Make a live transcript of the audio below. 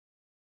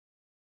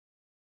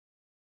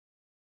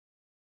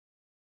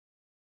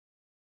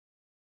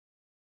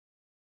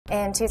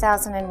In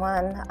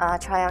 2001, a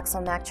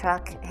triaxle Mack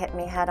truck hit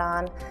me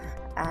head-on,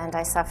 and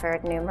I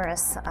suffered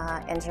numerous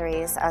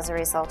injuries as a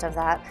result of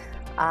that.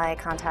 I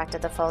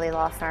contacted the Foley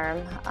Law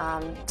Firm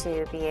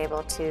to be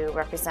able to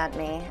represent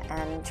me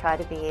and try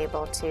to be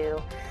able to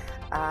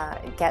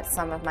get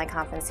some of my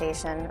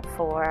compensation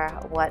for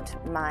what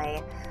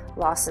my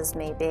losses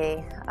may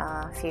be,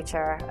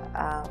 future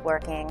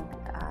working,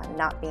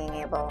 not being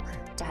able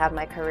to have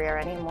my career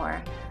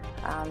anymore,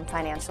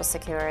 financial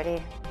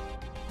security.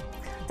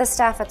 The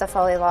staff at the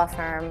Foley Law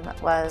Firm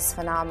was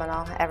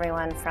phenomenal.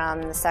 Everyone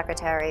from the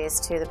secretaries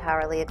to the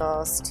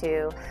paralegals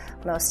to,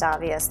 most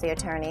obvious, the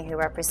attorney who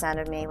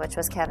represented me, which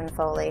was Kevin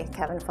Foley.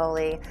 Kevin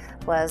Foley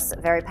was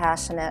very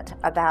passionate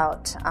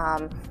about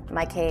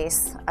my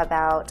case,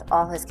 about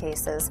all his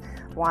cases,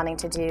 wanting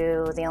to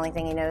do the only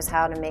thing he knows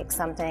how to make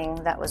something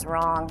that was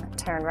wrong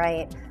turn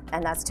right,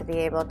 and that's to be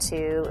able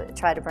to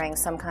try to bring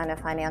some kind of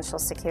financial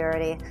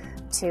security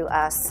to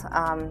us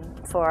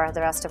for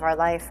the rest of our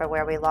life, or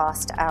where we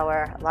lost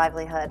our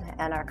livelihood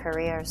and our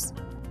careers.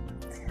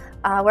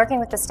 Working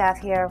with the staff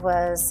here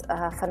was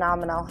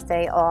phenomenal.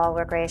 They all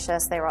were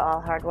gracious, they were all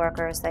hard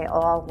workers, they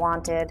all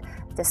wanted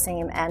the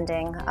same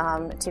ending,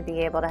 to be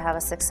able to have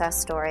a success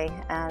story,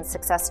 and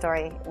success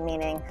story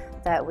meaning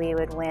that we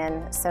would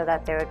win so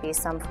that there would be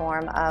some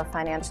form of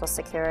financial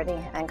security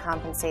and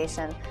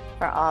compensation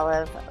for all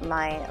of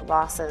my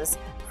losses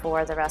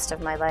for the rest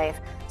of my life.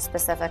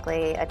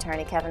 Specifically,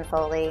 attorney Kevin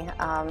Foley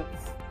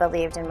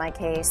believed in my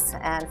case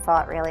and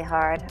fought really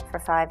hard for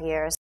 5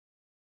 years.